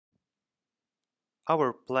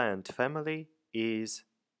Our plant family is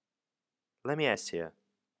Lamiaceae,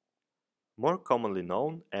 more commonly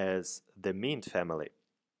known as the mint family.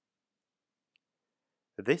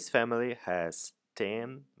 This family has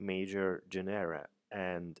 10 major genera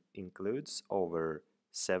and includes over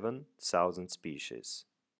 7,000 species.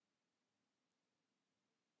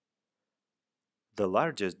 The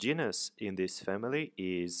largest genus in this family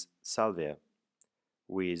is Salvia,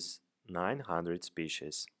 with 900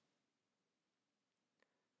 species.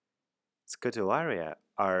 Scutellaria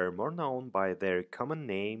are more known by their common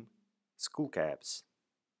name, skullcaps.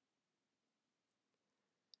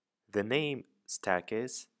 The name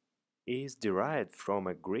Stachys is derived from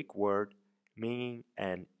a Greek word meaning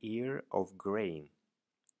an ear of grain,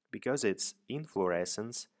 because its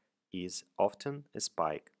inflorescence is often a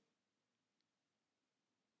spike.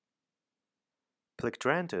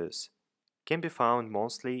 Plectranthus can be found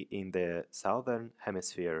mostly in the southern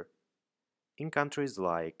hemisphere, in countries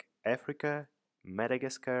like Africa,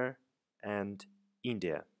 Madagascar, and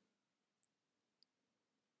India.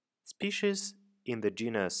 Species in the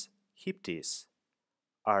genus Hyptis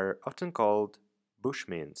are often called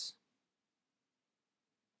bushmints.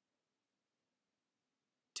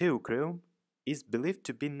 Teucrium is believed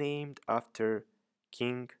to be named after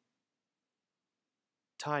King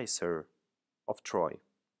Teicer of Troy,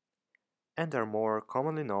 and are more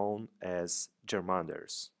commonly known as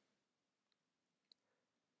germanders.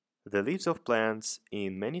 The leaves of plants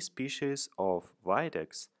in many species of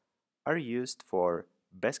Vitex are used for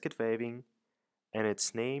basket weaving, and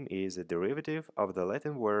its name is a derivative of the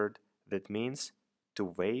Latin word that means to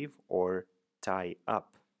wave or tie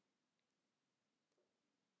up.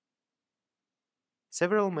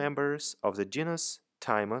 Several members of the genus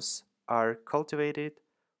Thymus are cultivated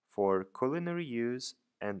for culinary use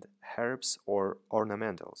and herbs or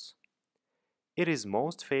ornamentals. It is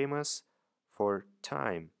most famous for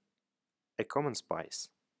thyme, a common spice.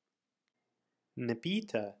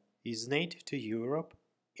 Nepeta is native to Europe,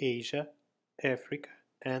 Asia, Africa,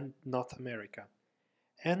 and North America,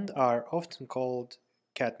 and are often called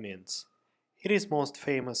catmints. It is most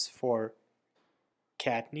famous for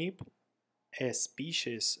catnip, a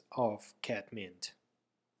species of catmint.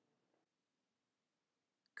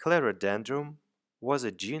 Clerodendrum was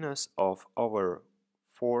a genus of over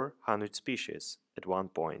 400 species at one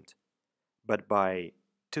point, but by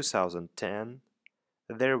 2010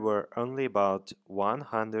 there were only about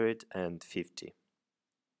 150.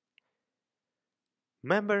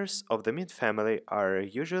 Members of the mint family are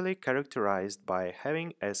usually characterized by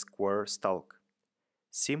having a square stalk,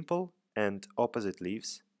 simple and opposite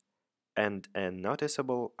leaves, and a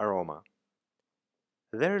noticeable aroma.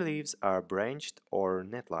 Their leaves are branched or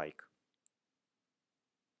net-like.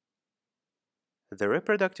 The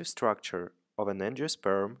reproductive structure of an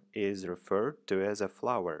angiosperm is referred to as a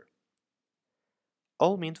flower.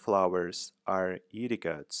 All mint flowers are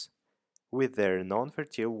eudicots, with their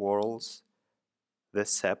non-fertile whorls, the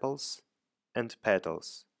sepals, and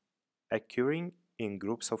petals, occurring in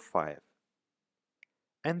groups of 5,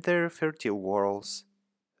 and their fertile whorls,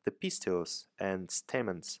 the pistils and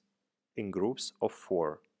stamens, in groups of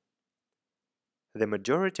 4. The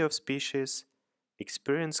majority of species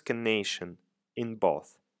experience cannation in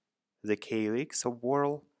both the calyx of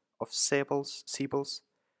whorl of sepals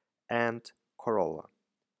and corolla,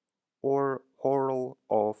 or whorl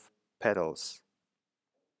of petals.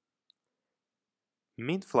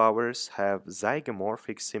 Mint flowers have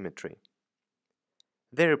zygomorphic symmetry.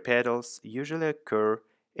 Their petals usually occur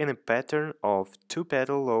in a pattern of 2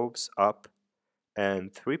 petal lobes up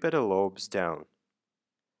and 3 petal lobes down.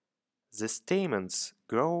 The stamens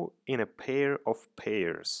grow in a pair of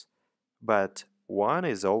pairs, but one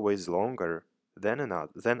is always longer than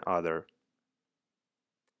other.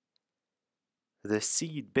 The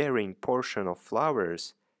seed-bearing portion of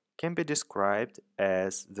flowers can be described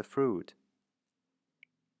as the fruit.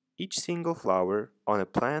 Each single flower on a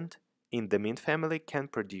plant in the mint family can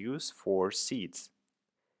produce 4 seeds.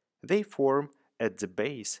 They form at the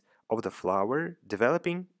base of the flower,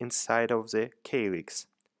 developing inside of the calyx,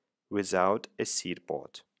 without a seed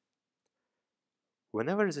pod.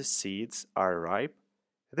 Whenever the seeds are ripe,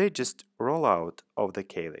 they just roll out of the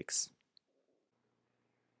calyx.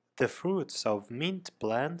 The fruits of mint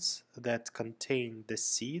plants that contain the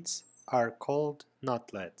seeds are called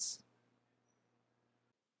nutlets.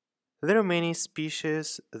 There are many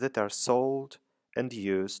species that are sold and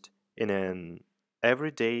used in an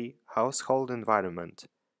everyday household environment,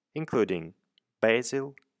 including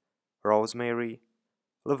basil, rosemary,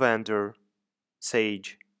 lavender,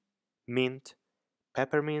 sage, mint,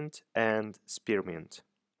 peppermint, and spearmint.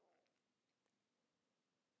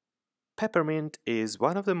 Peppermint is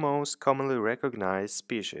one of the most commonly recognized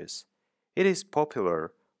species. It is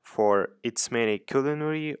popular for its many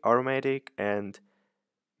culinary, aromatic, and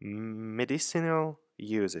medicinal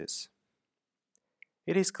uses.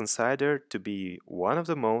 It is considered to be one of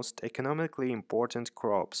the most economically important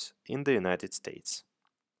crops in the United States.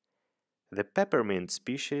 The peppermint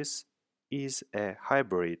species is a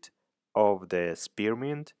hybrid of the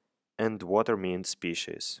spearmint and watermint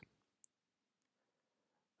species.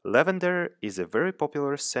 Lavender is a very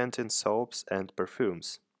popular scent in soaps and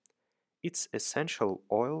perfumes. Its essential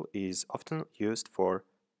oil is often used for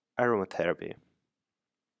aromatherapy.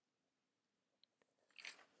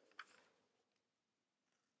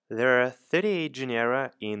 There are 38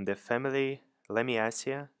 genera in the family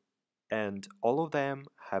Lamiaceae, and all of them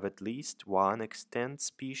have at least one extant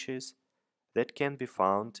species that can be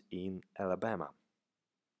found in Alabama.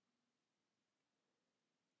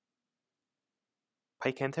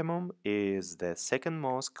 Picanthamum is the second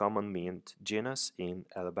most common mint genus in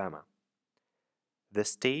Alabama. The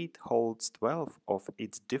state holds 12 of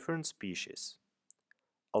its different species.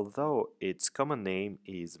 Although its common name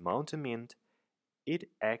is mountain mint, it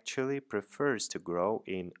actually prefers to grow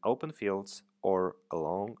in open fields or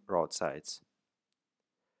along roadsides.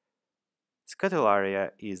 Scutellaria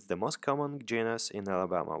is the most common genus in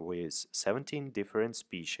Alabama with 17 different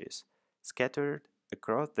species scattered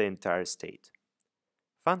across the entire state.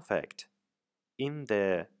 Fun fact: in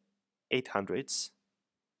the 800s,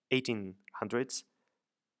 1800s,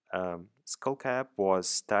 skullcap was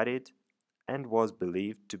studied and was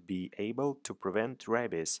believed to be able to prevent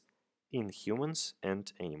rabies in humans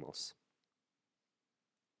and animals.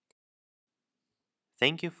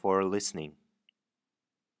 Thank you for listening.